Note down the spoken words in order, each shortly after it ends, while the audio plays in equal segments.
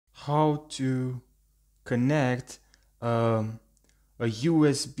how to connect a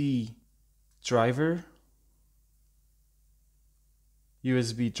USB driver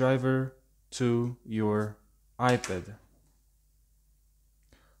to your iPad.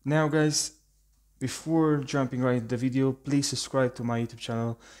 Now guys, before jumping right into the video, please subscribe to my YouTube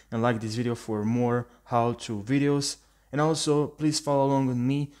channel and like this video for more how-to videos. And also, please follow along with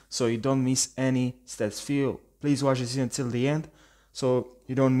me so you don't miss any steps. Please watch this until the end so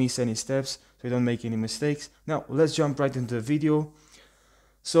you don't miss any steps, so you don't make any mistakes. Now, let's jump right into the video.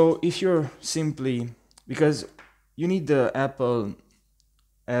 So if you're because you need the Apple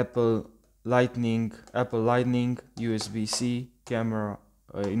Lightning USB-C camera,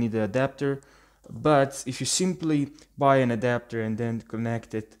 you need the adapter. But if you simply buy an adapter and then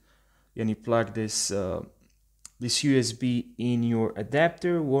connect it and you plug this USB in your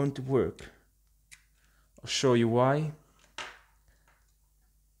adapter, won't work. I'll show you why.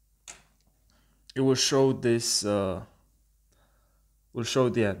 It will show this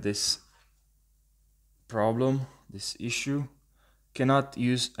this problem, this issue. Cannot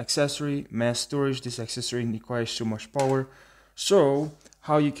use accessory, mass storage. This accessory requires too much power. So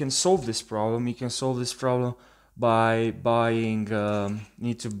how you can solve this problem? You can solve this problem by buying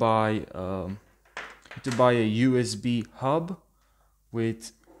need to buy a USB hub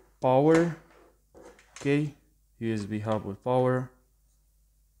with power. Okay, USB hub with power.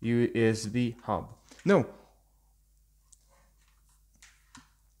 USB hub.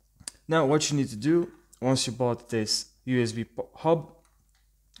 Now what you need to do, once you bought this USB hub,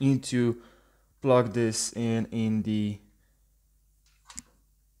 you need to plug this in the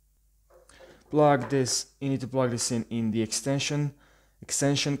you need to plug this in the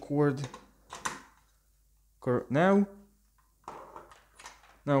extension cord. Now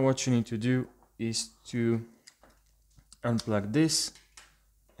what you need to do is to unplug this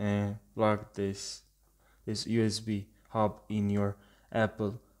and plug this USB hub in your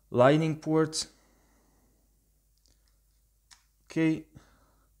Apple Lightning port. Okay,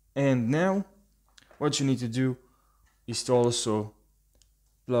 and now what you need to do is to also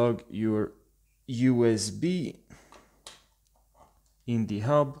plug your USB in the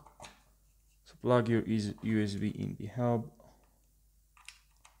hub. So plug your USB in the hub,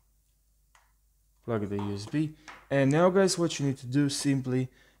 plug the USB, and now guys, what you need to do simply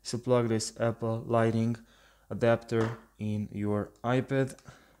is to plug this Apple Lightning adapter in your iPad.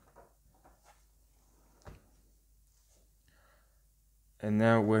 And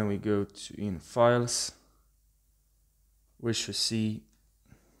now when we go to in files, we should see,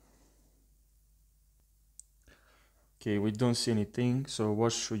 okay, we don't see anything. So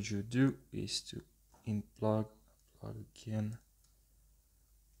what should you do is to plug again.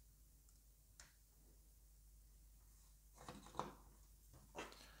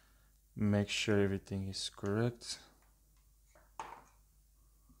 Make sure everything is correct.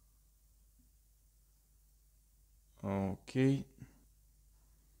 Okay.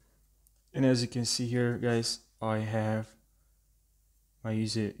 And as you can see here, guys, I have my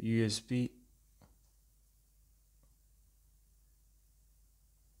USB,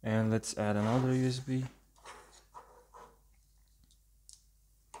 and let's add another USB.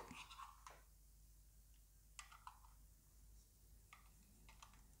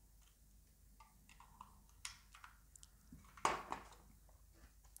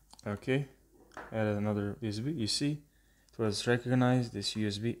 Okay, added another USB. You see, it was recognized this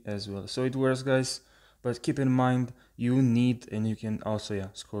USB as well. So it works, guys, but keep in mind you need, and you can also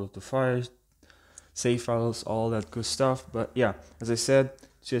scroll to files, save files, all that good stuff. But yeah, as I said,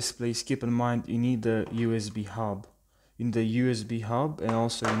 just please keep in mind you need the USB hub. In the USB hub, and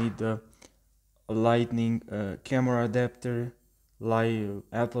also you need the Lightning camera adapter,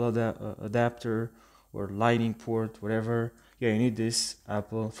 Apple adapter, or Lightning port, whatever. Yeah, you need this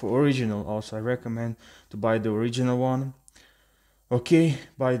Apple for original. Also, I recommend to buy the original one. Okay,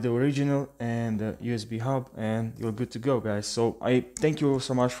 buy the original and the USB hub, and you're good to go, guys. So I thank you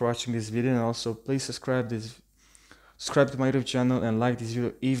so much for watching this video, and also please subscribe to my YouTube channel and like this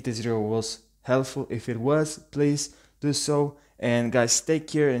video if this video was helpful. If it was, please do so. And guys, take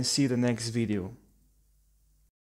care and see you the next video.